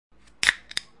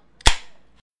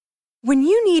When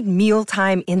you need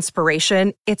mealtime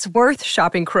inspiration, it's worth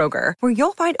shopping Kroger, where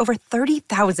you'll find over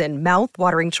 30,000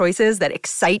 mouth-watering choices that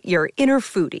excite your inner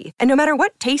foodie. And no matter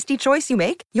what tasty choice you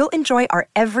make, you'll enjoy our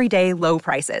everyday low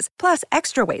prices, plus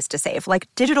extra ways to save, like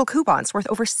digital coupons worth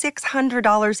over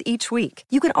 $600 each week.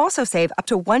 You can also save up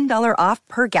to $1 off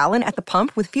per gallon at the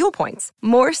pump with fuel points.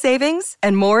 More savings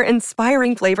and more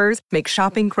inspiring flavors make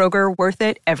shopping Kroger worth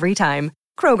it every time.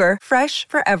 Kroger, fresh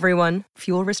for everyone.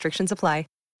 Fuel restrictions apply.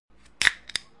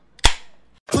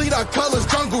 Bleed our colors,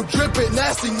 jungle dripping,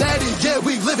 nasty, natty, yeah,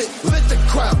 we live it. Lit the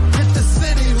crowd, hit the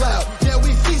city loud, yeah,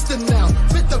 we feasting now.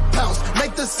 Fit the pounce,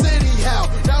 make the city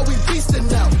howl, now we feasting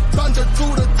now. Thunder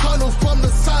through the tunnel, from the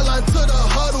sideline to the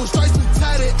huddle. Stripes we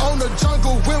tatted on the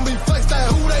jungle, when we flex that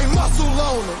who they muscle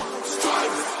on them.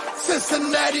 Stripes,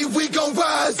 Cincinnati, we gon'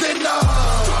 rise in the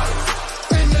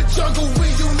in the jungle,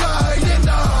 we unite in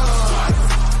the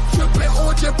tripping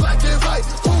orange and black and white,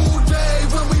 all day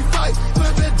when we fight,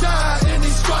 live and die in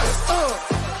these stripes.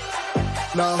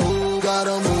 Now who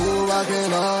gotta move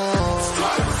rockin'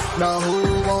 on? Now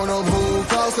who wanna move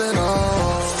crossing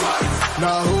on?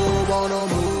 Now who wanna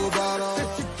move out on?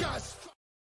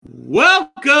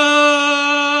 Welcome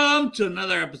to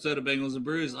another episode of Bengals and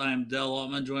Brews. I am Del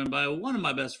Altman, joined by one of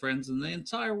my best friends in the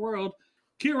entire world,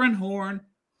 Kieran Horn,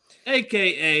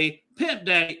 a.k.a. Pimp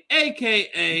Daddy,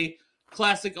 a.k.a.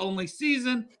 Classic Only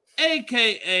Season,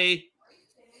 a.k.a.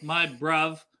 my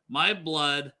bruv, my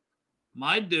blood,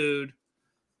 my dude.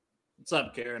 What's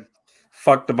up, Karen?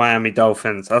 Fuck the Miami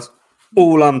Dolphins. That's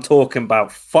all I'm talking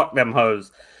about. Fuck them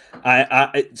hoes.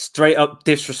 I straight up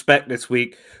disrespect this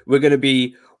week. We're going to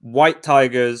be white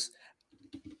tigers.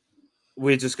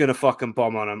 We're just going to fucking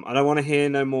bomb on them. I don't want to hear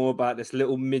no more about this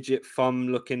little midget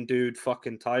looking dude,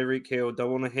 fucking Tyreek Hill.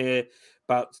 Don't want to hear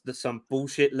about some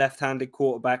bullshit left-handed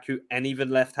quarterback who ain't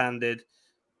even left-handed.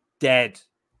 Dead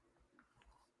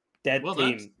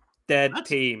team.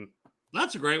 Team.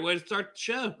 That's a great way to start the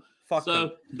show. Fuck so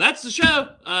them. That's the show.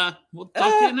 We'll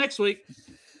talk to you next week.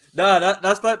 No,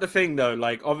 that's like the thing though.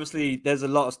 Like, obviously, there's a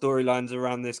lot of storylines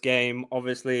around this game.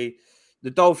 Obviously,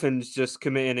 the Dolphins just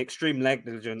committing extreme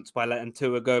negligence by letting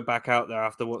Tua go back out there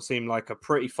after what seemed like a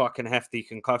pretty fucking hefty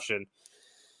concussion.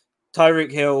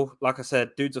 Tyreek Hill, like I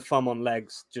said, dude's a thumb on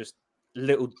legs, just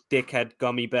little dickhead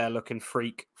gummy bear looking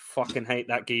freak. Fucking hate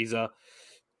that geezer.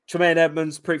 Tremaine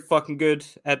Edmonds, pretty fucking good.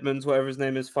 Edmonds, whatever his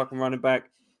name is, fucking running back.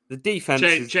 The defense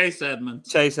is Chase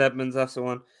Edmonds. Chase Edmonds, that's the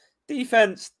one.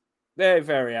 Defense, very,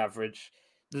 very average.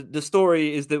 The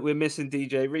story is that we're missing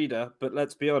DJ Reader, but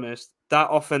let's be honest, that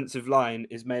offensive line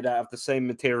is made out of the same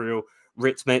material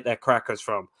Ritz make their crackers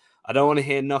from. I don't want to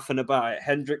hear nothing about it.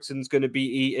 Hendrickson's going to be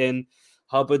eating.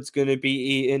 Hubbard's going to be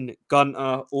eating.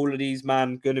 Gunter, all of these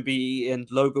man going to be eating.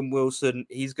 Logan Wilson,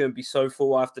 he's going to be so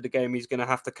full after the game, he's going to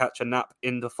have to catch a nap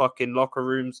in the fucking locker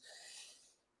rooms.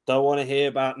 Don't want to hear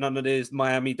about none of this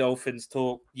Miami Dolphins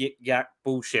talk, yik yak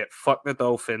bullshit. Fuck the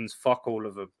Dolphins. Fuck all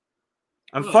of them.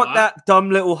 And fuck that dumb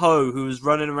little hoe who was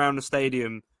running around the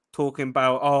stadium talking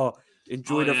about,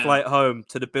 enjoy the flight home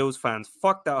to the Bills fans.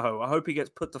 Fuck that hoe. I hope he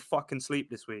gets put to fucking sleep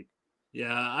this week.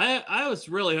 Yeah, I was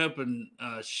really hoping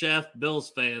Chef Bills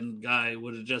fan guy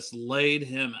would have just laid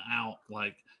him out.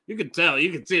 Like, you could tell,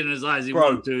 you could see it in his eyes. He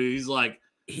wanted to. He's like,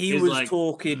 he was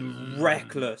talking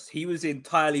reckless. He was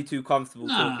entirely too comfortable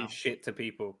talking shit to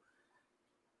people.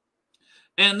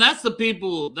 And that's the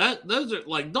people those are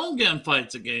like, don't get in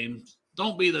fights at games.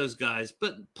 Don't be those guys.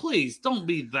 But please don't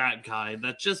be that guy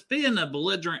that's just being a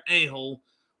belligerent a-hole,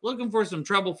 looking for some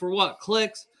trouble for what?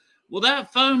 Clicks? Well,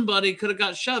 that phone buddy could have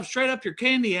got shoved straight up your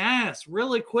candy ass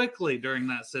really quickly during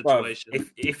that situation. Bro,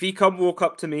 if he come walk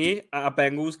up to me at a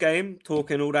Bengals game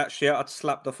talking all that shit, I'd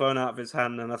slap the phone out of his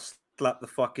hand and I'd slap the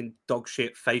fucking dog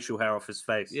shit facial hair off his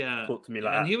face. Yeah. Talk to me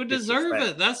like and that. He would deserve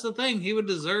it. That's the thing. He would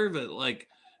deserve it. Like,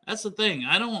 that's the thing.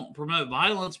 I don't promote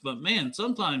violence, but man,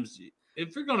 sometimes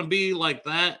if you're going to be like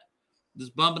that,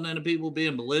 just bumping into people,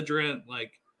 being belligerent,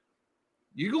 like,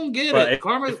 you're going to get it.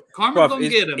 Karma going to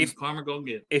get him. Karma going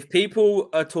to get him. If people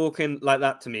are talking like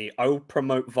that to me, I will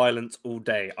promote violence all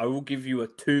day. I will give you a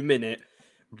 2-minute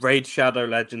Raid Shadow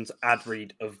Legends ad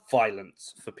read of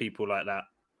violence for people like that.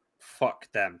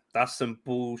 Fuck them. That's some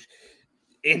bullshit.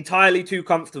 Entirely too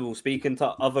comfortable speaking to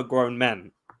other grown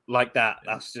men like that.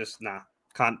 That's just,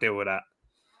 can't deal with that.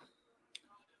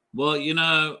 Well,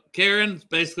 Karen's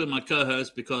basically my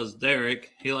co-host because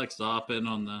Derek, he likes to hop in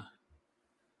on the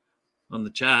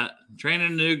chat. I'm training a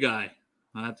new guy.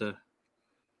 I have to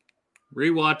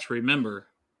rewatch Remember.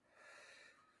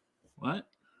 What?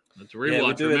 Let's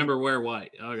rewatch Remember Wear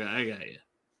White. Okay, I got you.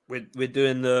 We're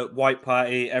doing the white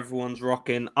party. Everyone's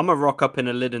rocking. I'm going to rock up in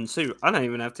a linen suit. I don't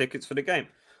even have tickets for the game.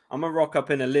 I'm going to rock up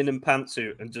in a linen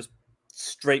pantsuit and just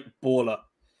straight baller.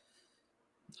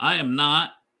 I am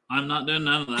not. I'm not doing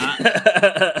none of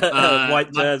that.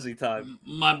 White jersey time.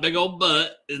 My big old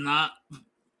butt is not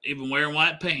even wearing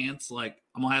white pants. Like,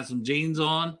 I'm gonna have some jeans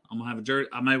on. I'm gonna have a jersey.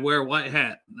 I may wear a white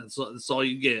hat. That's all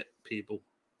you get, people.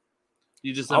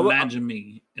 You just imagine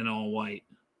me in all white.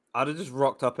 I'd have just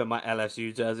rocked up in my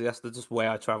LSU jersey. That's the just way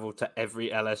I travel to every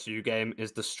LSU game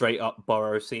is the straight up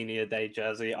Burrow Senior Day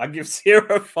jersey. I give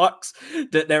 0 fucks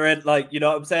that they're in, like, you know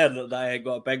what I'm saying? That I ain't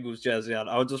got a Bengals jersey on.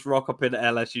 I would just rock up in the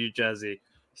LSU jersey.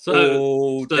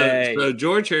 So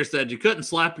George here said you couldn't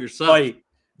slap yourself. Wait,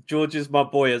 George is my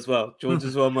boy as well. George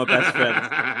is one of my best friends.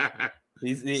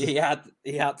 He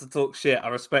had to talk shit. I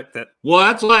respect it. Well,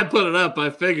 that's why I put it up. I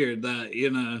figured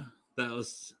that, that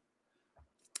was...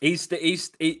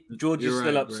 George is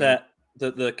still upset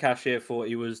that the cashier thought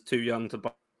he was too young to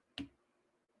buy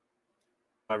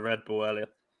Red Bull earlier.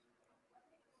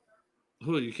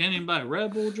 Oh, you can't even buy a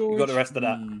Red Bull, George? You got the rest of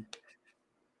that.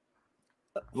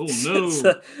 Oh, no.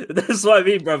 That's what I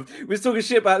mean, bro. We was talking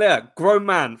shit about that. Grown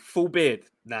man, full beard.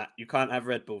 Nah, you can't have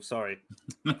Red Bull. Sorry.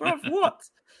 Bro, what?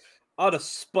 I'd have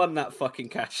spun that fucking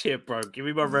cashier, bro. Give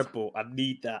me my Red Bull. I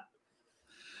need that.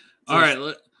 All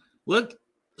right.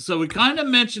 So we kind of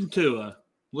mentioned Tua.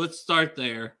 Let's start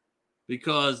there.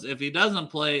 Because if he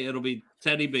doesn't play, it'll be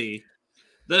Teddy B.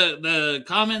 The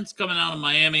comments coming out of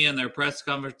Miami and their press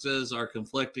conferences are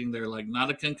conflicting. They're like, not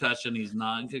a concussion. He's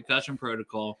not in concussion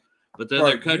protocol. But then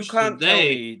their coach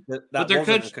today, that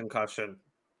wasn't a concussion.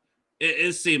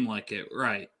 It seemed like it,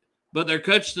 right? But their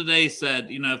coach today said,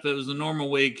 if it was a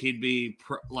normal week, he'd be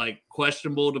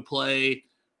questionable to play.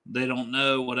 They don't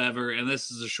know, whatever. And this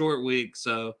is a short week,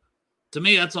 so to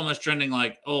me, that's almost trending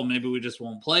like, oh, maybe we just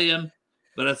won't play him.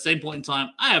 But at the same point in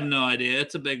time, I have no idea.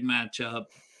 It's a big matchup.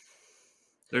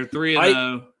 They're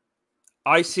 3-0.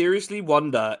 I seriously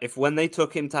wonder if when they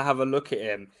took him to have a look at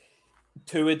him,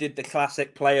 Tua did the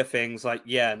classic player things like,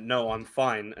 yeah, no, I'm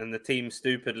fine. And the team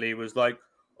stupidly was like,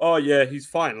 oh, yeah, he's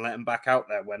fine. Let him back out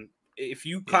there. When if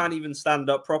you can't even stand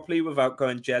up properly without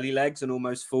going jelly legs and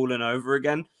almost falling over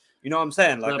again, you know what I'm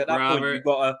saying? Like, at that point, you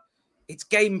got to...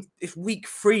 It's week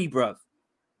 3, bro.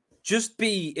 Just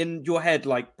be in your head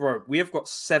like, bro, we have got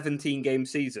 17 game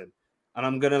season. And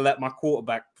I'm going to let my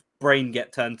quarterback brain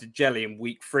get turned to jelly in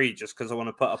week 3 just because I want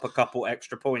to put up a couple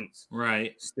extra points.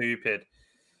 Right. Stupid.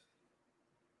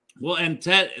 Well, and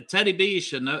Teddy B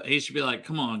should know. He should be like,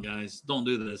 "Come on, guys, don't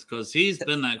do this," because he's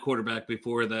been that quarterback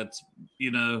before. That's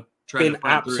been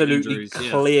absolutely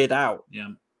cleared out. Yeah,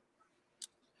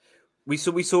 we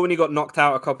saw when he got knocked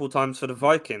out a couple times for the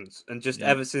Vikings, and just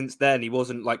ever since then, he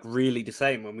wasn't really the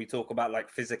same. When we talk about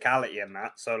physicality and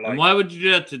that, so and why would you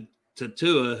do that to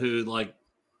Tua, who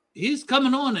he's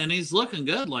coming on and he's looking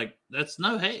good? That's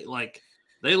no hate.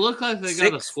 They look like they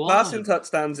got a squad. 6 passing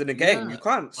touchdowns in a game. You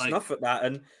can't snuff at that.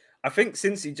 And I think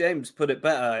Cincy James put it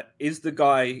better. Is the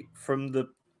guy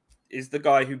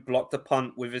who blocked the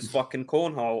punt with his fucking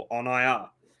cornhole on IR?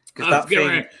 I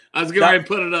was going to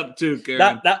put it up too,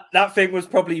 Karen. That thing was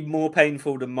probably more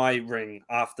painful than my ring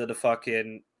after the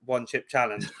fucking 1-chip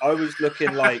challenge. I was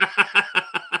looking like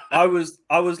I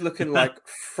was looking like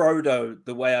Frodo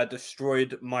the way I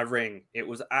destroyed my ring. It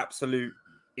was absolute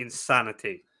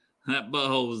insanity. That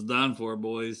butthole was done for,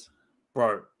 boys.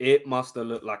 Bro, it must have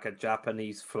looked like a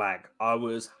Japanese flag. I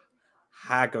was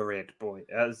haggard, boy.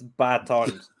 It was bad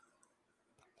times.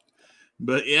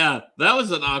 But yeah, that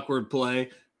was an awkward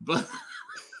play. But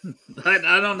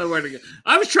I don't know where to go.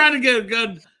 I was trying to get a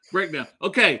good breakdown.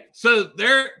 Okay, so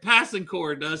their passing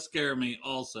core does scare me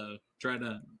also. Try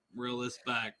to reel this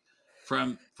back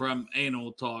from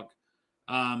anal talk,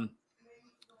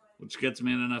 which gets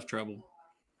me in enough trouble.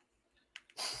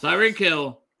 Tyreek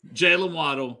Hill, Jalen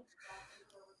Waddle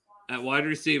at wide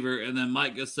receiver, and then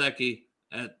Mike Gesicki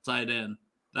at tight end.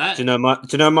 Do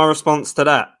you know my response to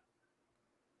that?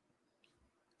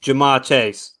 Jamar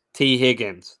Chase, T.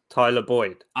 Higgins, Tyler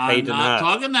Boyd, I'm not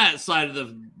talking that side of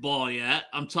the ball yet.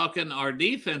 I'm talking our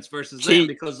defense versus them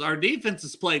because our defense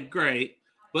has played great.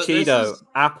 But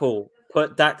Apple,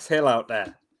 put Dax Hill out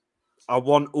there. I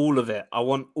want all of it. I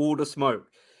want all the smoke.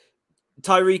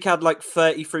 Tyreek had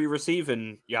 33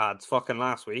 receiving yards fucking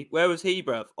last week. Where was he,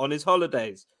 bruv? On his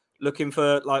holidays, looking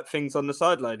for things on the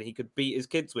sideline he could beat his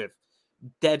kids with.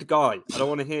 Dead guy. I don't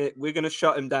want to hear. We're going to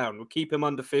shut him down. We'll keep him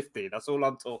under 50. That's all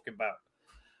I'm talking about.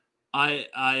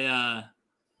 I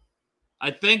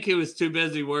think he was too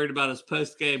busy worried about his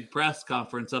post-game press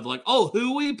conference of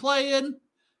who we playing?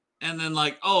 And then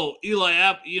Eli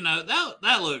Apple,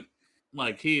 that looked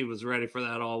like he was ready for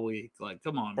that all week.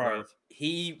 Come on, bro.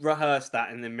 He rehearsed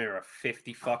that in the mirror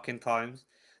 50 fucking times.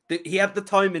 He had the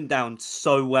timing down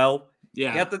so well.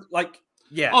 Yeah. He had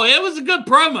Yeah. Oh, it was a good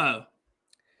promo.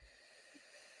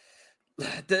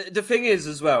 The thing is,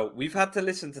 as well, we've had to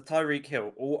listen to Tyreek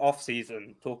Hill all off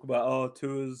season talk about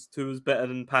Tua's better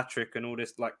than Patrick and all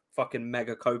this like fucking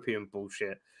mega copium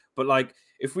bullshit. But like,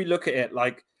 if we look at it,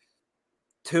 like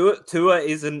Tua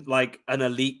isn't like an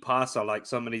elite passer like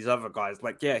some of these other guys.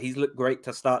 Like, yeah, he's looked great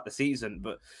to start the season,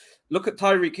 but look at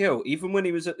Tyreek Hill. Even when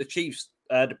he was at the Chiefs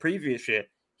the previous year,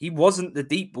 he wasn't the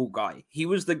deep ball guy. He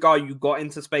was the guy you got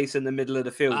into space in the middle of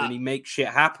the field and he makes shit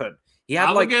happen. He had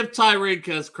I would give Tyreek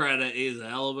his credit. He's a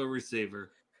hell of a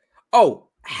receiver. Oh,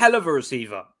 hell of a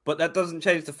receiver. But that doesn't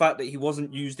change the fact that he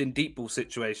wasn't used in deep ball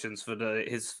situations for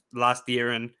his last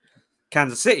year in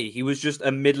Kansas City. He was just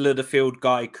a middle of the field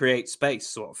guy, create space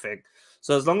sort of thing.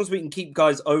 So as long as we can keep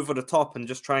guys over the top and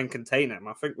just try and contain him,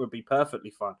 I think we'll be perfectly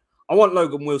fine. I want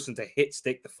Logan Wilson to hit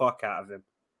stick the fuck out of him.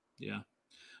 Yeah.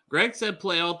 Greg said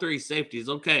play all three safeties.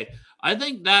 Okay. I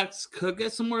think Dax could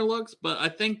get some more looks, but I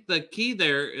think the key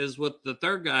there is with the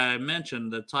third guy I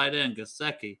mentioned, the tight end,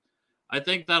 Gesicki. I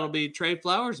think that'll be Trey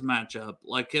Flowers' matchup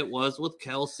like it was with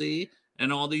Kelsey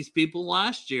and all these people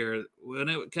last year. When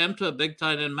it came to a big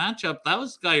tight end matchup, that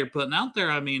was the guy you're putting out there.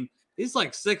 I mean, he's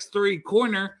like 6'3"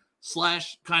 corner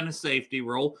 / kind of safety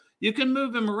role. You can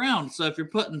move him around. So if you're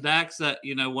putting Dax at,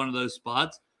 one of those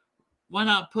spots, why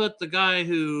not put the guy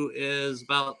who is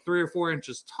about 3 or 4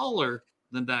 inches taller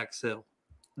than Dax Hill?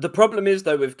 The problem is,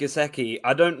 though, with Gesicki,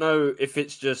 I don't know if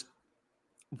it's just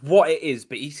what it is,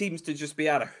 but he seems to just be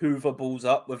able to hoover balls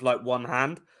up with like one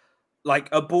hand. Like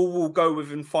a ball will go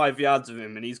within 5 yards of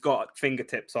him and he's got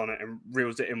fingertips on it and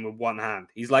reels it in with one hand.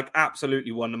 He's like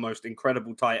absolutely one of the most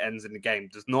incredible tight ends in the game.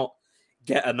 Does not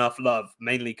get enough love,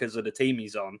 mainly because of the team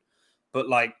he's on. But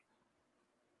like,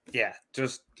 yeah,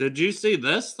 just... Did you see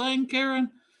this thing,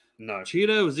 Karen? No.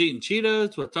 Cheeto was eating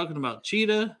Cheetos. We're talking about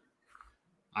Cheetah.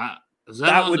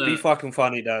 That would be fucking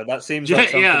funny, though. That seems like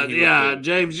something Yeah.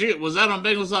 James, was that on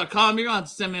Bengals.com? You're going to have to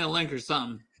send me a link or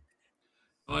something.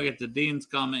 Oh, I get the Dean's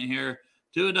comment here.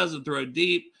 Tua doesn't throw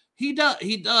deep. He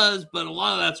does, but a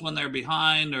lot of that's when they're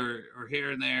behind or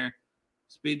here and there.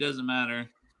 Speed doesn't matter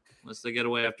unless they get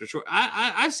away after short.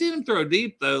 I've seen him throw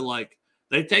deep, though. Like,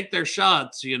 they take their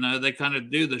shots, they kind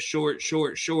of do the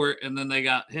short, and then they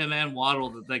got him and Waddle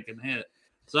that they can hit.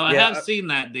 So I have seen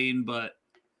that, Dean, but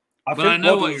I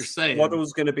know what you're saying.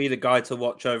 Waddle's going to be the guy to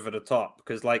watch over the top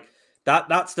because, like,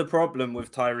 that's the problem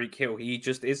with Tyreek Hill. He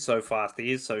just is so fast.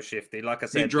 He is so shifty. Like I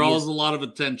said, he draws a lot of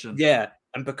attention. Yeah,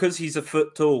 and because he's a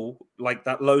foot tall, like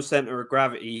that low center of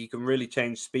gravity, he can really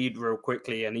change speed real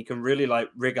quickly, and he can really like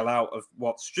wriggle out of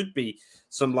what should be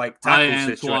some like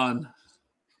tackle situation.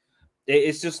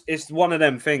 It's one of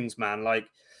them things, man. Like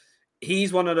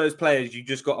he's one of those players you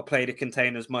just got to play to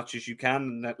contain as much as you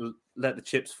can and let the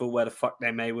chips fall where the fuck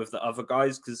they may with the other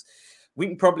guys because we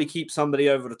can probably keep somebody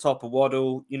over the top of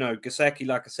Waddle. Gesicki,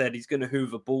 like I said, he's going to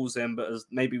hoover balls in, but as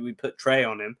maybe we put Trey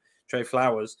on him, Trey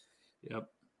Flowers. Yep.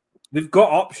 We've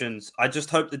got options. I just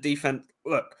hope the defense...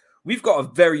 Look, we've got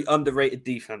a very underrated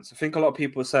defense. I think a lot of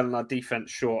people are selling our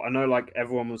defense short. I know like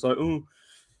everyone was like, oh,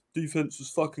 defense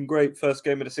was fucking great first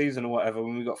game of the season or whatever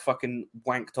when we got fucking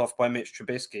wanked off by Mitch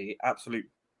Trubisky. Absolute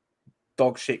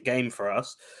dog shit game for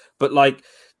us. But like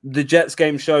the Jets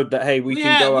game showed that, hey, we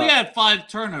can go out. We had 5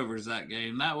 turnovers that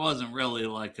game. That wasn't really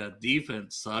like a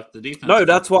defense suck. The defense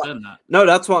that's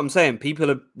what I'm saying.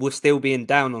 People were still being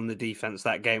down on the defense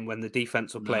that game when the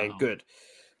defense were playing good.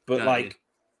 But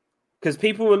because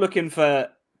people were looking to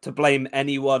blame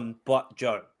anyone but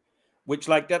Joe. Which,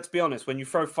 like, let's be honest, when you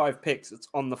throw 5 picks, it's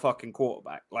on the fucking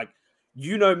quarterback. Like,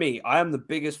 you know me, I am the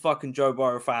biggest fucking Joe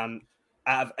Burrow fan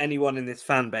out of anyone in this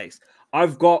fan base.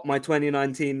 I've got my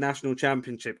 2019 national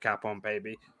championship cap on,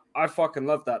 baby. I fucking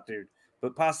love that dude.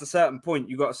 But past a certain point,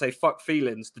 you got to say, fuck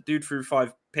feelings. The dude threw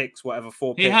 5 picks, 4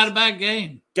 picks. He had a bad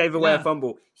game. Gave away a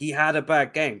fumble. He had a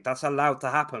bad game. That's allowed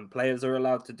to happen. Players are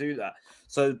allowed to do that.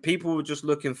 So people were just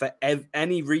looking for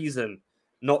any reason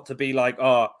not to be like,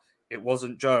 it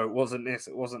wasn't Joe, it wasn't this,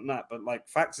 it wasn't that. But like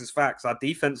facts is facts. Our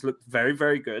defense looked very,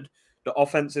 very good. The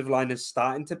offensive line is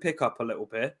starting to pick up a little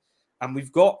bit. And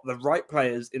we've got the right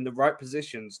players in the right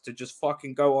positions to just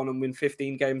fucking go on and win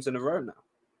 15 games in a row now.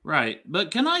 Right.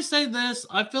 But can I say this?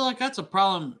 I feel like that's a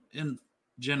problem in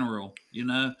general.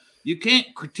 You can't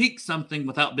critique something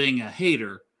without being a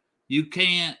hater. You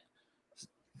can't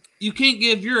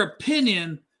give your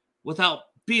opinion without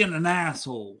being an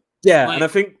asshole. Yeah, and I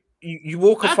think you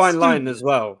walk a fine line as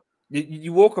well.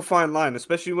 You walk a fine line,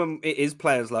 especially when it is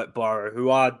players like Barrow who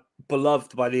are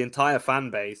beloved by the entire fan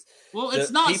base. Well,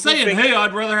 it's not saying, hey,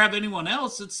 I'd rather have anyone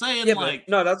else. It's saying,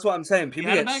 no, that's what I'm saying.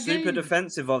 People get super game.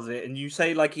 defensive of it, and you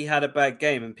say, like, he had a bad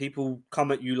game, and people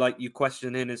come at you like you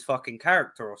questioning his fucking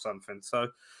character or something. So,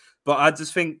 but I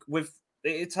just think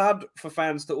it's hard for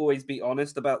fans to always be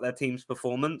honest about their team's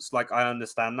performance. Like, I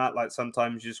understand that. Like,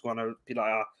 sometimes you just want to be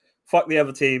like, fuck the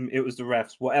other team. It was the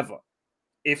refs, whatever.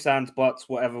 Ifs, ands, buts,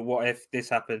 whatever. What if this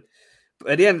happened?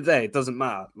 But at the end of the day, it doesn't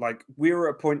matter. Like, we're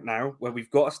at a point now where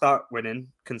we've got to start winning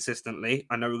consistently.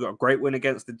 I know we've got a great win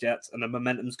against the Jets, and the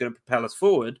momentum's going to propel us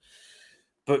forward.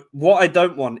 But what I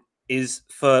don't want is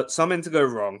for something to go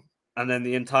wrong, and then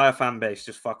the entire fan base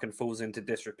just fucking falls into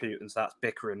disrepute and starts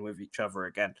bickering with each other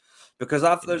again. Because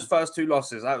after those first 2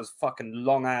 losses, that was fucking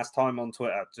long-ass time on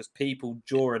Twitter. Just people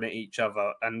jawing at each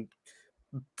other and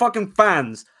fucking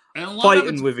fans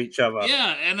fighting with each other.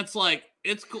 Yeah, and it's like,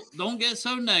 it's cool. Don't get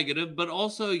so negative, but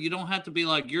also you don't have to be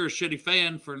like, you're a shitty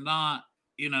fan for not,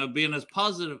 being as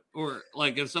positive, or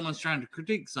like if someone's trying to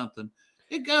critique something.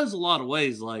 It goes a lot of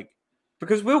ways, like,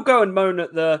 because we'll go and moan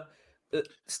at the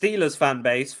Steelers fan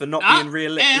base for not being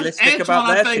realistic about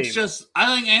their team.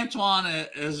 I think Antoine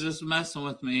is just messing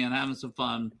with me and having some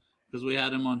fun because we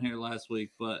had him on here last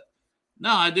week. But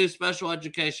no, I do special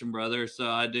education, brother. So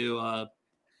I do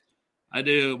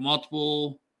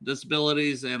multiple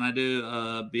disabilities, and I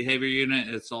do behavior unit.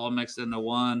 It's all mixed into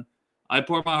one. I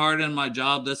pour my heart in my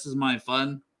job. This is my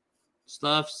fun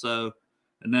stuff. So,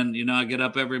 and then, I get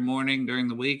up every morning during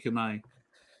the week and I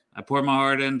pour my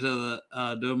heart into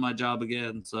doing my job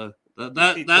again. So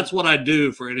that's what I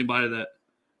do for anybody that,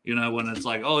 when it's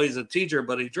like, oh, he's a teacher,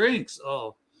 but he drinks.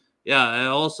 Oh, yeah. I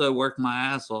also work my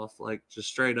ass off, like, just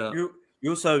straight up. You're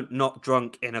also not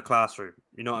drunk in a classroom.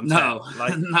 You know what I'm saying?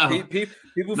 Like, no.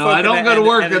 People no, I don't go to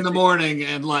work in the morning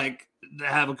and like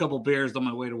have a couple beers on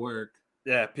my way to work.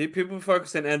 Yeah, people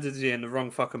focusing energy in the wrong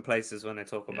fucking places when they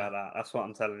talk about that. That's what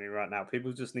I'm telling you right now.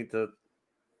 People just need to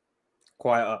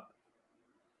quiet up.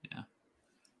 Yeah.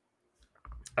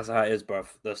 That's how it is, bruv.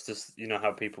 That's just,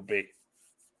 how people be.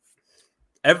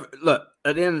 Look,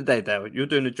 at the end of the day, Dale, you're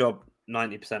doing a job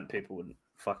 90% people wouldn't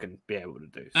fucking be able to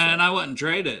do. So. And I wouldn't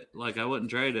trade it. Like, I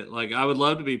would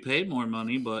love to be paid more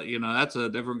money, but, that's a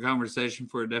different conversation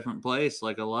for a different place.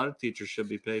 Like, a lot of teachers should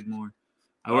be paid more.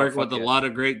 I work with a lot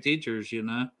of great teachers,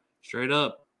 straight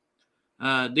up.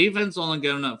 Defense only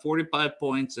giving up 45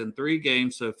 points in 3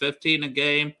 games, so 15 a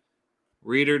game.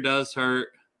 Reader does hurt.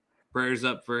 Prayers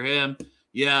up for him.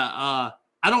 Yeah,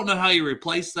 I don't know how you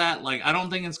replace that. Like, I don't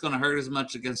think it's going to hurt as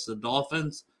much against the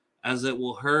Dolphins as it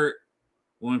will hurt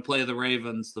when we play the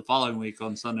Ravens the following week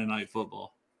on Sunday Night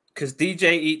Football. Because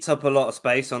DJ eats up a lot of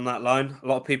space on that line. A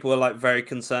lot of people are like very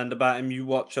concerned about him. You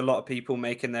watch a lot of people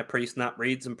making their pre-snap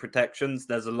reads and protections.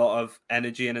 There's a lot of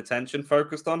energy and attention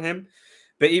focused on him.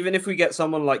 But even if we get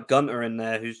someone like Gunter in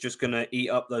there who's just going to eat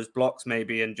up those blocks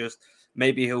maybe and just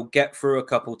maybe he'll get through a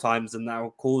couple times and that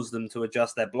will cause them to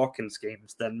adjust their blocking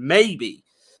schemes, then maybe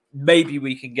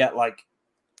we can get like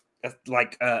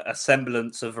a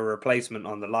semblance of a replacement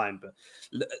on the line.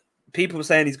 But people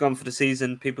saying he's gone for the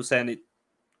season. People saying it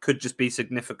could just be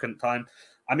significant time.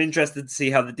 I'm interested to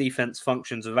see how the defense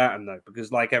functions without him, though,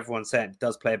 because like everyone's saying, it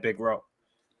does play a big role.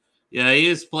 Yeah, he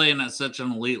is playing at such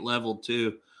an elite level,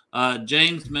 too.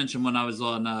 James mentioned when I was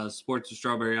on Sports with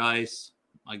Strawberry Ice,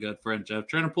 my good friend Jeff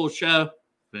Trinapool's show.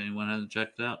 If anyone hasn't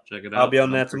checked it out, check it out. I'll be on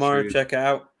there tomorrow. Check it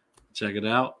out. Check it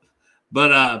out.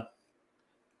 But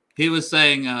he was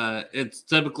saying it's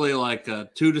typically like a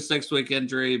 2 to 6 week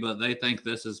injury, but they think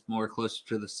this is more closer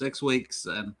to the 6 weeks.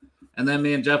 And then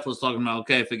me and Jeff was talking about,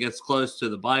 okay, if it gets close to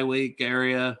the bye week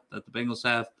area that the Bengals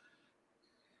have,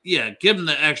 yeah, give him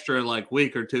the extra like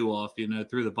week or 2 off,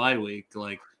 through the bye week.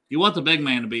 Like, you want the big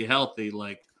man to be healthy.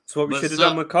 Like, that's what we should have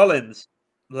done with Collins.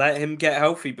 Let him get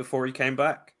healthy before he came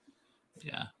back.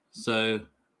 Yeah. So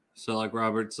like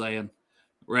Robert's saying,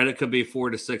 Reddit could be 4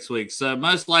 to 6 weeks. So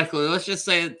most likely, let's just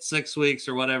say it's 6 weeks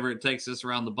or whatever. It takes us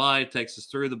around the bye, takes us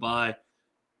through the bye.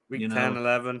 Week 10,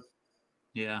 11.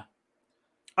 Yeah.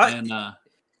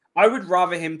 I would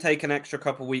rather him take an extra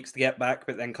couple weeks to get back,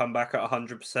 but then come back at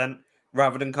 100%,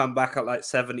 rather than come back at like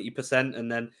 70%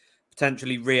 and then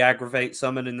potentially re-aggravate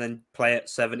someone and then play at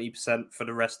 70% for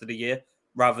the rest of the year,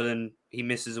 rather than he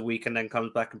misses a week and then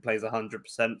comes back and plays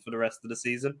 100% for the rest of the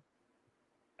season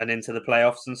and into the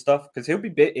playoffs and stuff. Because he'll be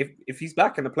big if he's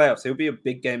back in the playoffs, he'll be a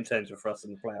big game changer for us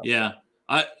in the playoffs. Yeah.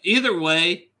 Either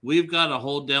way, we've got to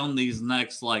hold down these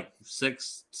next like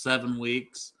 6-7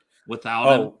 weeks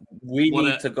without him. We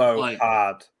need to go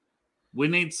hard. We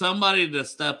need somebody to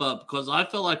step up because I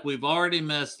feel like we've already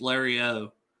missed Larry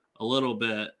O a little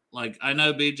bit Like, I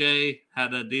know BJ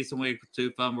had a decent week with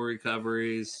 2 fumble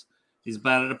recoveries. He's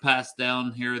batted a pass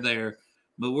down here or there.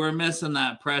 But we're missing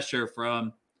that pressure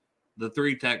from the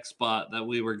 3-tech spot that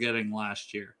we were getting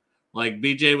last year. Like,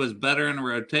 BJ was better in a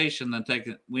rotation than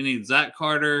taking. We need Zach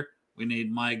Carter. We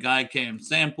need my guy Cam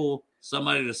Sample.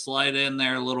 Somebody to slide in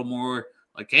there a little more.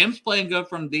 Like, Cam's playing good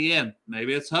from DN.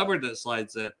 Maybe it's Hubbard that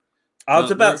slides in. I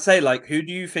was about to say, like, who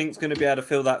do you think is going to be able to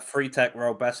fill that 3-tech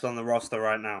role best on the roster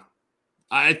right now?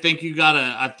 I think you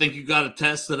gotta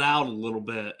test it out a little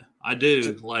bit. I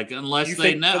do. Like, unless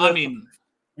they know. I mean,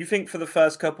 you think for the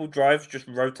first couple drives, just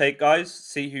rotate guys,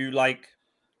 see who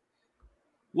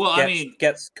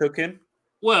gets cooking.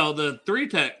 Well, the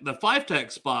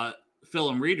 5-tech spot, Phil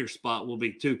and Reader spot will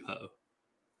be Tupou,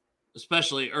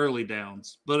 especially early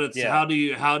downs. But it's how do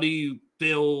you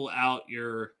fill out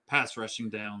your pass rushing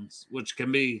downs, which can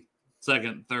be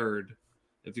second, third.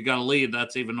 If you got a lead,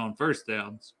 that's even on first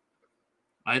downs.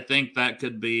 I think that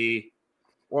could be.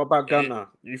 What about Gunter?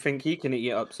 You think he can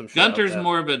eat up some shit? Gunter's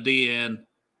more of a DN.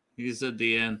 He's a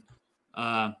DN.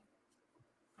 I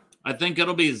think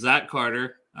it'll be Zach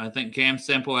Carter. I think Cam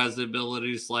Sample has the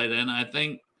ability to slide in. I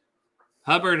think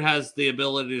Hubbard has the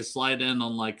ability to slide in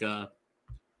on like a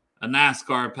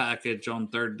NASCAR package on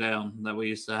third down that we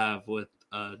used to have with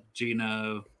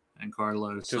Gino and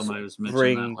Carlos. Just somebody was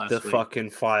mentioning bring that last the week.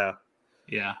 fucking fire.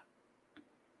 Yeah.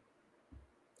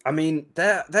 I mean,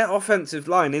 their offensive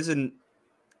line isn't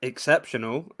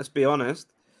exceptional, let's be honest.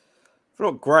 It's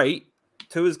not great.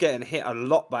 Tua's getting hit a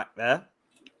lot back there.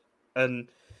 And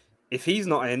if he's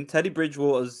not in, Teddy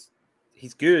Bridgewater's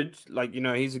he's good. Like,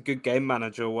 he's a good game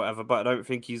manager or whatever, but I don't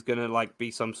think he's going to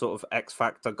be some sort of X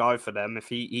factor guy for them if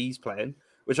he's playing,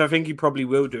 which I think he probably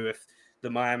will do if the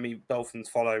Miami Dolphins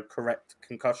follow correct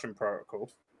concussion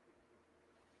protocol.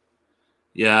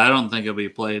 Yeah, I don't think he'll be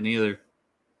playing either.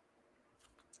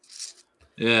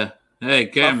 Yeah. Hey,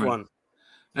 Cameron.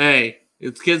 Hey,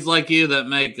 it's kids like you that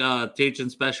make teaching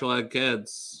special ed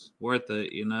kids worth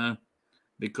it,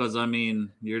 Because, I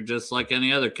mean, you're just like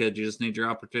any other kid. You just need your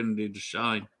opportunity to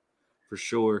shine, for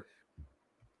sure.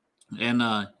 And,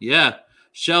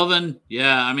 Shelvin,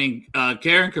 I mean,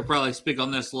 Karen could probably speak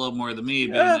on this a little more than me,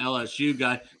 being an LSU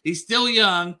guy. He's still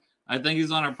young. I think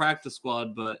he's on our practice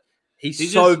squad, but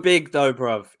he's so big, though,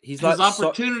 bruv. His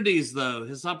opportunities, though.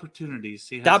 His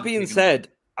opportunities. That being said,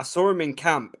 I saw him in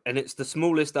camp, and it's the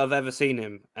smallest I've ever seen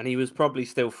him, and he was probably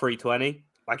still 320.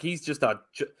 Like, he's just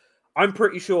I'm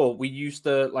pretty sure we used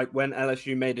to, when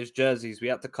LSU made his jerseys, we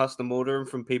had to custom order them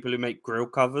from people who make grill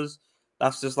covers.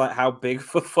 That's just how big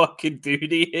of a fucking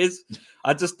dude he is.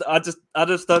 I just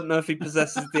don't know if he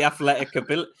possesses the athletic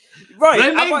ability. Right?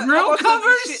 They make grill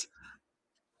covers.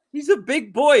 He's a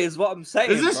big boy, is what I'm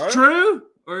saying. Is this true,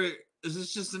 or is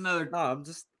this just another? No,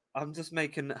 I'm just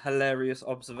making hilarious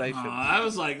observations. I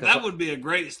was like, that would be a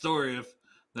great story if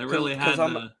they really had.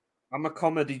 I'm a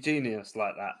comedy genius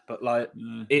like that, but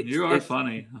you are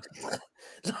funny.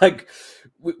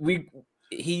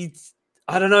 He's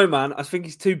I don't know, man. I think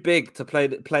he's too big to play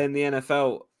in the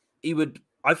NFL.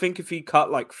 I think if he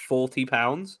cut 40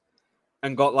 pounds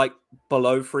and got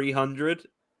below 300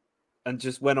 and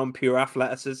just went on pure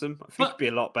athleticism, I think he'd be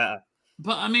a lot better.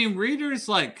 But I mean, Reader's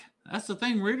that's the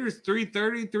thing. Reader's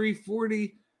 330,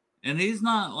 340, and he's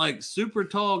not super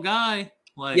tall guy.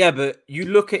 Yeah, but you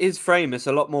look at his frame; it's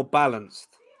a lot more balanced.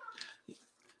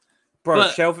 Bro,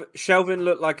 Shelvin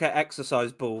looked like an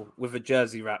exercise ball with a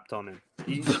jersey wrapped on him.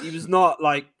 He was not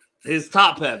his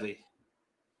top heavy.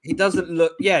 He doesn't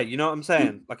look. Yeah, you know what I'm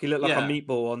saying. He looked like a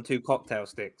meatball on 2 cocktail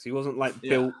sticks. He wasn't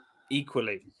built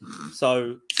equally.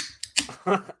 So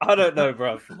I don't know,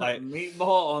 bro.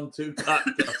 Meatball on 2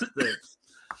 cocktail sticks.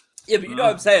 Yeah, but you know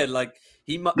what I'm saying.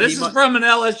 This is from an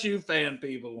LSU fan,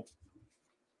 people.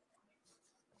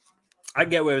 I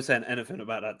get where we're saying anything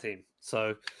about that team.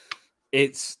 So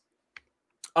I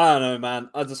don't know, man.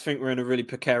 I just think we're in a really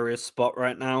precarious spot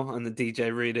right now, and the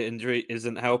DJ Reader injury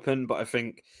isn't helping. But I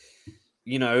think,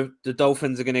 the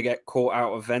Dolphins are going to get caught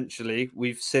out eventually.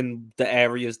 We've seen the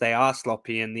areas they are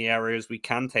sloppy and the areas we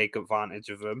can take advantage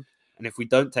of them. And if we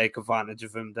don't take advantage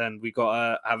of them, then we got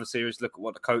to have a serious look at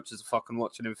what the coaches are fucking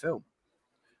watching in film.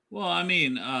 Well, I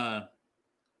mean, the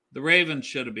Ravens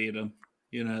should have beat them.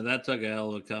 That took a hell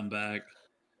of a comeback.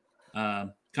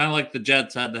 Kind of like the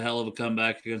Jets had the hell of a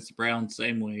comeback against the Browns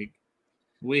same week.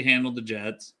 We handled the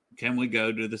Jets. Can we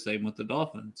go do the same with the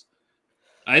Dolphins?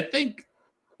 I think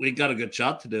we got a good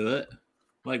shot to do it.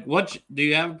 What do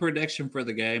you have a prediction for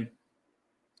the game?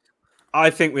 I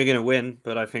think we're going to win,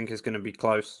 but I think it's going to be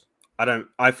close.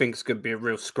 I think it's going to be a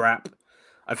real scrap.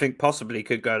 I think possibly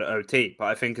could go to OT, but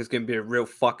I think it's going to be a real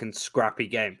fucking scrappy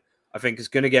game. I think it's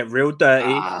going to get real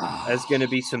dirty. Ah. There's going to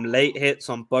be some late hits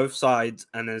on both sides,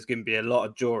 and there's going to be a lot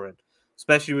of drawing,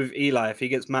 especially with Eli. If he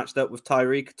gets matched up with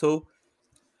Tyreek at all,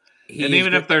 and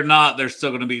even if they're not, they're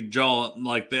still going to be jawing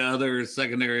like the other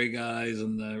secondary guys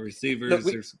and the receivers.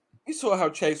 Look, we saw how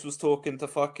Chase was talking to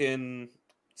fucking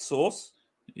Sauce.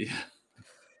 Yeah.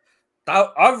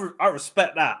 I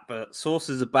respect that, but Sauce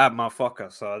is a bad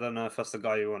motherfucker, so I don't know if that's the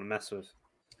guy you want to mess with.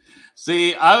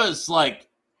 See, I was like,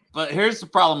 but here's the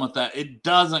problem with that. It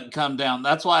doesn't come down.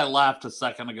 That's why I laughed a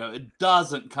second ago. It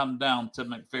doesn't come down to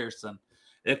McPherson.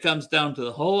 It comes down to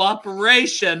the whole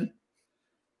operation.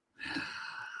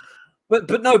 But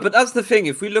that's the thing.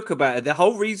 If we look about it, the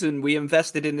whole reason we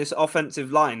invested in this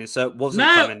offensive line is so it wasn't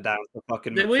coming down to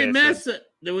fucking Did McPherson. we miss it?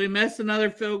 Did we miss another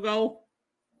field goal?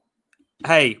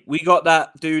 Hey, we got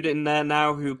that dude in there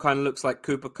now who kind of looks like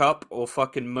Cooper Kupp or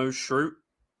fucking Mo Shroot.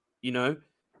 You know,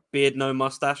 beard, no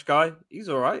mustache guy. He's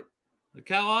all right. The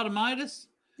Cal Automitis?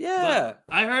 Yeah.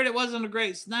 But I heard it wasn't a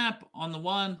great snap on the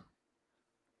one.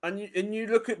 And you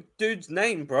look at dude's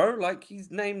name, bro. Like,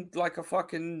 he's named like a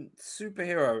fucking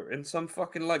superhero in some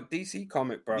fucking like DC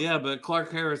comic, bro. Yeah, but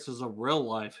Clark Harris is a real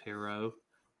life hero,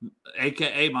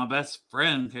 aka my best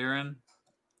friend, Karen.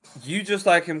 You just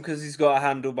like him because he's got a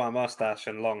handlebar mustache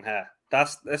and long hair.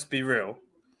 Let's be real.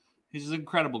 He's an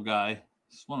incredible guy.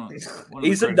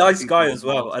 He's a nice guy as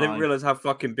well. I didn't realize how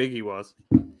fucking big he was.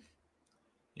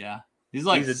 Yeah, he's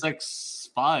like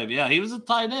 6'5". Yeah, he was a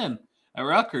tight end at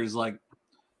Rutgers, like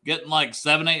getting like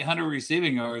 700-800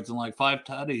 receiving yards and like 5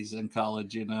 tutties in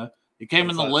college. You know, he came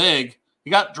in the league.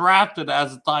 He got drafted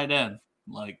as a tight end.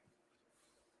 Like,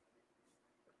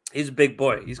 he's a big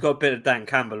boy. He's got a bit of Dan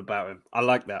Campbell about him. I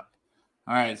like that.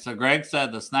 All right, so Greg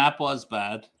said the snap was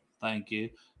bad. Thank you.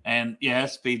 And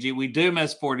yes, PG, we do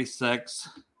miss 46.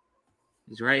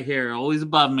 He's right here, always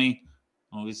above me,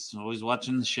 always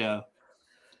watching the show.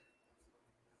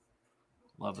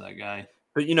 Love that guy.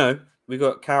 But you know, we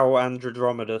got Carol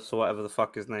Androdromedus or whatever the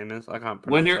fuck his name is. I can't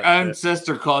pronounce when your own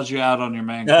sister calls you out on your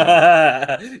man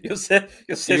crush. your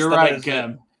sister. You're right,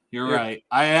 Kim. You're right.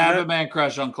 I have a man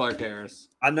crush on Clark Harris.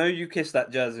 I know you kiss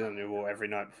that jersey on your wall every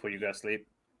night before you go to sleep.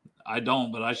 I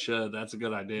don't, but I should. That's a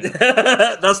good idea.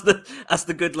 That's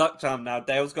the good luck charm now.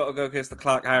 Dale's got to go kiss the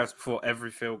Clark Harris before every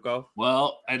field goal.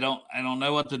 Well, I don't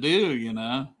know what to do, you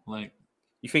know? Like,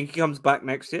 you think he comes back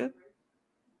next year?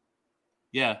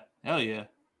 Yeah. Hell yeah.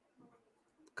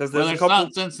 Because there's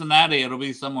not Cincinnati, it'll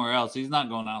be somewhere else. He's not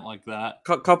going out like that.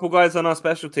 Couple guys on our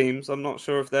special teams. I'm not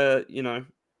sure if they're, you know,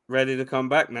 ready to come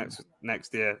back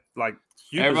next year. Like,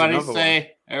 everybody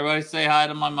say hi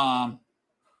to my mom.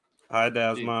 Hi,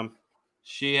 Dale's mom.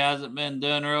 She hasn't been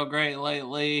doing real great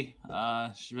lately.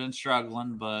 She's been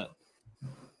struggling, but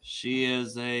she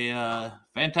is a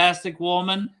fantastic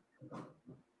woman,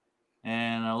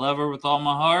 and I love her with all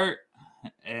my heart.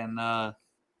 And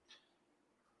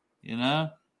you know,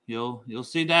 you'll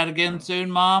see Dad again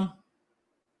soon, Mom.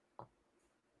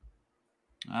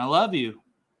 I love you.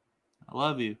 I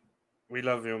love you. We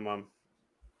love you, Mom.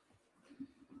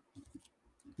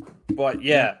 But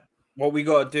yeah. What we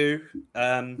got to do,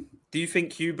 do you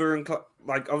think Huber and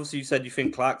like obviously you said you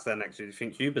think Clark's there next year. Do you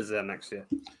think Huber's there next year?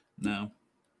 No.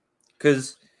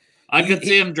 Because I could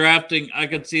see him drafting. I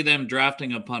could see them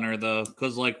drafting a punter though,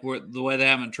 because like the way they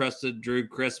haven't trusted Drew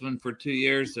Chrisman for 2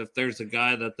 years. If there's a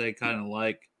guy that they kind of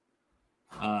like,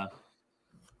 I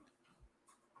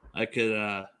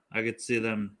could see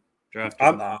them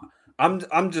drafting.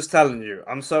 I'm just telling you.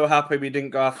 I'm so happy we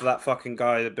didn't go after that fucking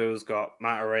guy the Bills got,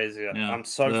 Matt Araiza. Yeah, I'm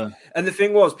so. And the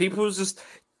thing was, people was just.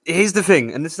 Here's the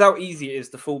thing, and this is how easy it is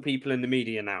to fool people in the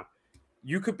media now.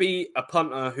 You could be a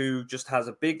punter who just has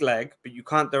a big leg, but you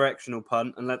can't directional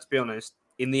punt. And let's be honest,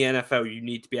 in the NFL, you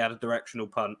need to be able to directional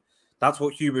punt. That's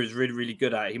what Huber is really, really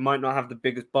good at. He might not have the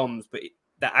biggest bombs, but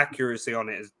the accuracy on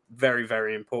it is very,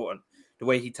 very important. The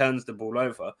way he turns the ball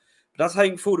over. But that's how you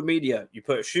can fool the media. You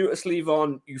put a shooter sleeve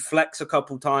on, you flex a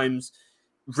couple times,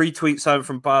 retweet something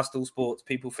from Barstool Sports,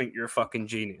 people think you're a fucking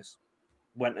genius.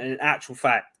 When in actual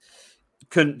fact, you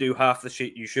couldn't do half the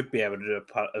shit you should be able to do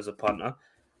as a punter.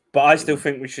 But I still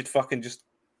think we should fucking just,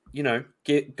 you know,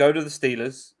 go to the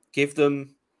Steelers, give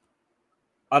them,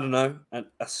 I don't know, a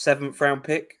 7th round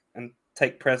pick and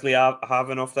take Presley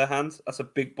Harvin off their hands. That's a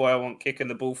big boy I want kicking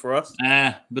the ball for us.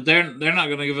 But they're not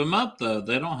going to give him up, though.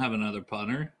 They don't have another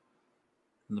punter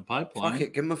in the pipeline. Fuck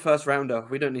it, give him a 1st rounder.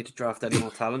 We don't need to draft any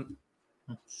more talent.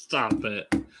 Stop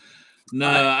it.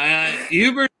 No,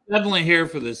 Huber's definitely here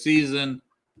for the season.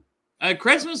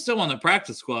 Chrisman's still on the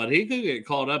practice squad. He could get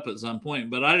called up at some point,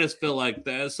 but I just feel like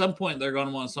that at some point they're going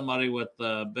to want somebody with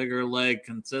a bigger leg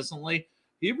consistently.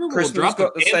 Huber will drop a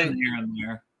cannon here and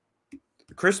there.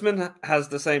 Chrisman has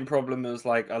the same problem as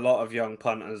like a lot of young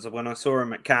punters. When I saw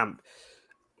him at camp,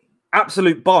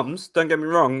 absolute bombs. Don't get me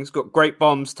wrong; he's got great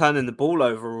bombs, turning the ball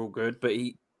over, all good. But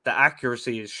the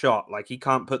accuracy is shot. Like he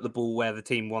can't put the ball where the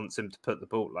team wants him to put the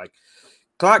ball. Like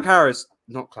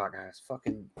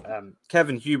fucking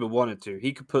Kevin Huber wanted to.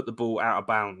 He could put the ball out of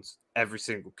bounds every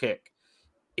single kick.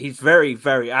 He's very,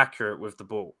 very accurate with the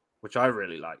ball, which I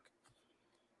really like.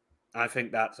 I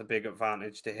think that's a big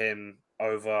advantage to him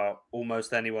over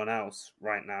almost anyone else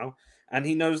right now. And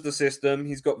he knows the system.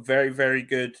 He's got very, very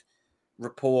good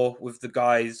rapport with the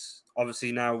guys.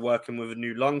 Obviously now working with a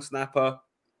new long snapper.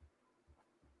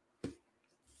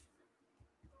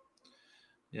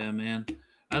 Yeah, man.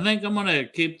 I think I'm going to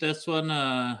keep this one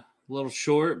a little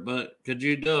short, but could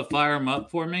you do a fire 'em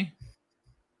up for me?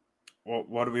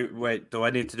 What do we... Wait, do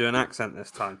I need to do an accent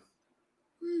this time?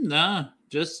 Nah,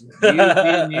 just you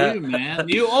being you, man.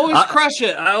 You always crush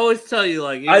it. I always tell you,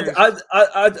 like...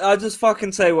 I just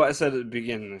fucking say what I said at the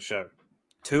beginning of the show.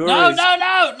 No.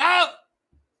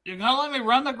 You're going to let me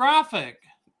run the graphic.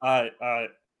 All right.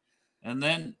 And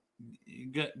then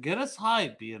get us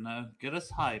hype, Get us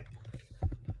hype.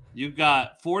 You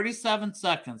got 47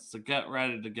 seconds to get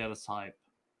ready to get us hype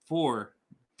for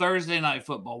Thursday Night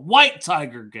Football. White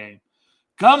Tiger game.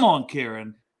 Come on,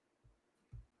 Kieran.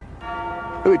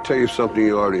 Let me tell you something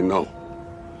you already know.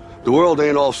 The world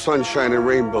ain't all sunshine and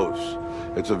rainbows.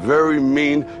 It's a very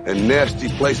mean and nasty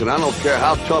place, and I don't care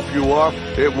how tough you are,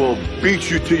 it will beat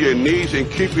you to your knees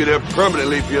and keep you there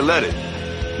permanently if you let it.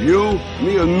 You,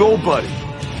 me, or nobody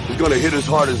is gonna hit as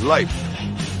hard as life.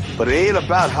 But it ain't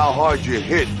about how hard you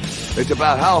hit. It's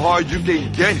about how hard you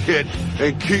can get hit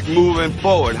and keep moving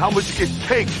forward. How much you can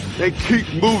take and keep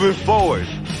moving forward.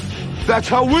 That's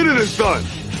how winning is done.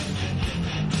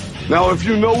 Now, if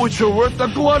you know what you're worth,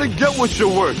 then go out and get what you're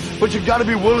worth. But you gotta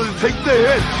be willing to take the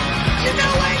hit. You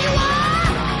know where you are?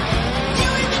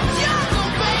 You're in the jungle,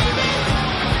 baby.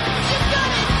 You're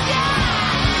gonna die.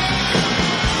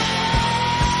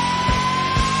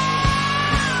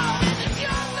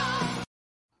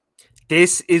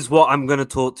 This is what I'm going to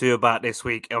talk to you about this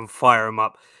week and fire them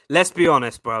up. Let's be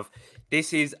honest, bruv.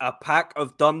 This is a pack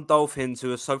of dumb dolphins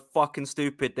who are so fucking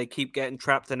stupid they keep getting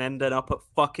trapped and ending up at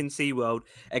fucking SeaWorld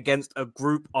against a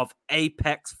group of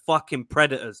apex fucking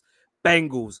predators.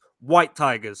 Bengals, white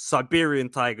tigers, Siberian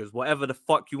tigers, whatever the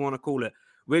fuck you want to call it.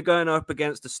 We're going up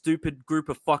against a stupid group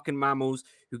of fucking mammals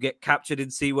who get captured in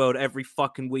SeaWorld every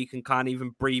fucking week and can't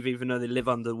even breathe even though they live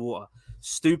underwater.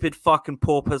 Stupid fucking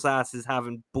porpoise asses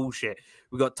having bullshit.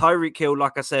 We got Tyreek Hill,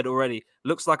 like I said already.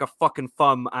 Looks like a fucking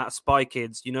thumb at Spy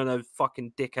Kids. You know those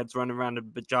fucking dickheads running around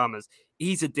in pajamas.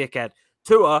 He's a dickhead.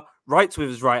 Tua writes with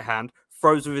his right hand,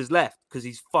 throws with his left because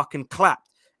he's fucking clapped.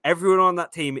 Everyone on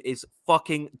that team is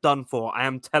fucking done for. I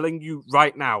am telling you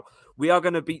right now. We are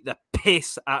going to beat the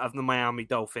piss out of the Miami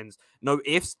Dolphins. No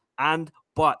ifs and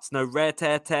buts. No rare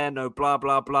tear, no blah,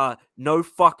 blah, blah. No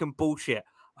fucking bullshit.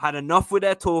 I've had enough with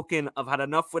their talking. I've had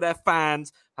enough with their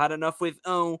fans. I've had enough with,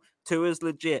 Tua's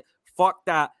legit. Fuck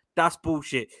that. That's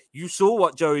bullshit. You saw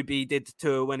what Joey B did to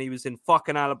Tua when he was in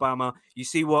fucking Alabama. You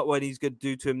see what he's going to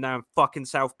do to him now in fucking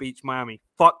South Beach, Miami.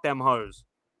 Fuck them hoes.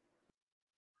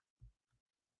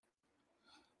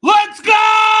 Let's go!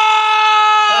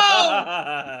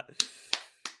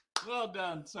 Well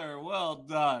done, sir. Well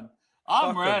done.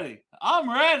 I'm ready. I'm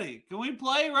ready. Can we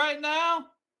play right now?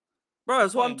 Bro,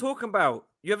 that's what I'm talking about.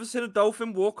 You ever seen a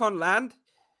dolphin walk on land?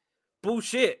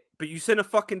 Bullshit. But you seen a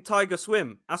fucking tiger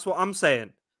swim. That's what I'm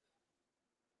saying.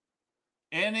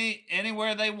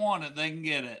 Anywhere they want it, they can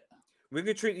get it. We're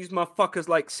going to treat these motherfuckers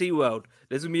like SeaWorld.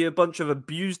 There's going to be a bunch of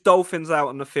abused dolphins out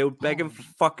on the field begging for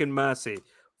fucking mercy.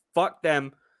 Fuck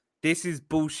them. This is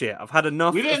bullshit. I've had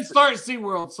enough. We didn't start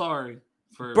SeaWorld, sorry.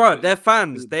 Bro, they're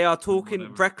fans. They are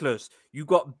talking reckless. You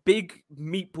got big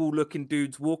meatball-looking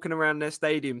dudes walking around their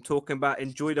stadium talking about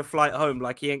enjoy the flight home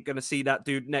like he ain't going to see that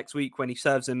dude next week when he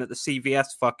serves him at the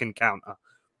CVS fucking counter.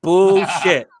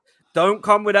 Bullshit. Don't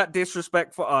come with that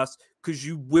disrespect for us because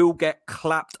you will get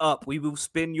clapped up. We will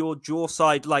spin your jaw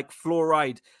side like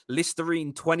fluoride,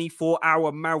 Listerine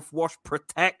 24-hour mouthwash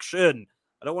protection.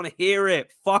 I don't want to hear it.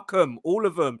 Fuck them. All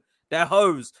of them. They're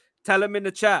hoes. Tell them in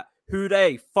the chat. Who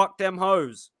they? Fuck them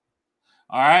hoes.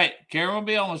 All right. Karen will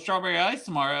be on with Strawberry Ice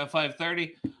tomorrow at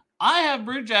 5:30. I have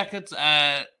Brew Jackets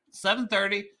at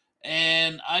 7:30.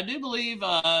 And I do believe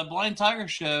Blind Tiger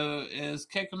Show is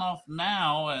kicking off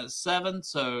now at 7.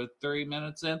 So 3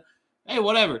 minutes in. Hey,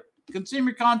 whatever. Consume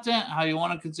your content how you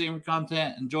want to consume your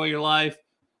content. Enjoy your life.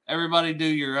 Everybody do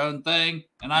your own thing.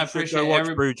 And I appreciate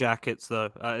watch Brew Jackets, though.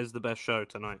 That is the best show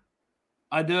tonight.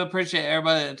 I do appreciate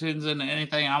everybody that tunes into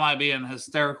anything. I might be in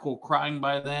hysterical crying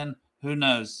by then. Who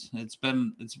knows? It's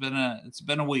been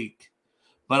a week.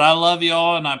 But I love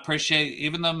y'all, and I appreciate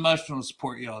even the emotional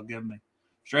support y'all give me.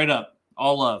 Straight up.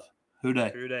 All love. Who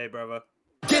Dey? Who Dey, brother?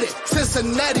 Get it,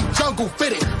 Cincinnati jungle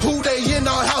fitted. Who Dey in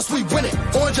our house, we win it.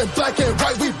 Orange and black and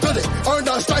white, we build it. Earned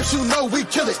our stripes, you know we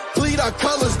kill it. Bleed our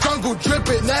colors, jungle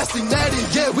dripping. Nasty natty,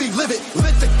 yeah, we live it.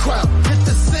 Lit the crowd, hit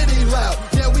the city loud.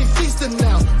 Yeah, we feasting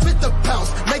now. Fit the pounce,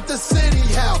 make the city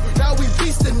howl. Now we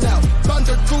feasting now.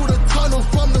 Thunder through the tunnel,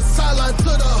 from the sideline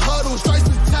to the huddle. Stripes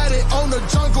we tatted on the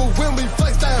jungle when we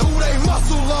flex that Who Dey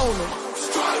muscle on them.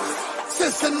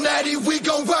 Cincinnati, we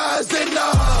gon' rise in the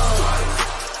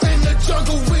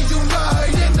jungle, we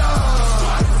unite in the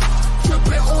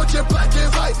dripping orange and black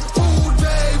and white. Who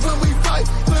Dey when we fight,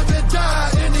 live and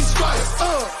die in these stripes.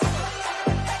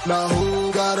 Now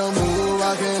who got 'em, who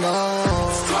rockin'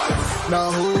 on?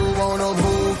 Now who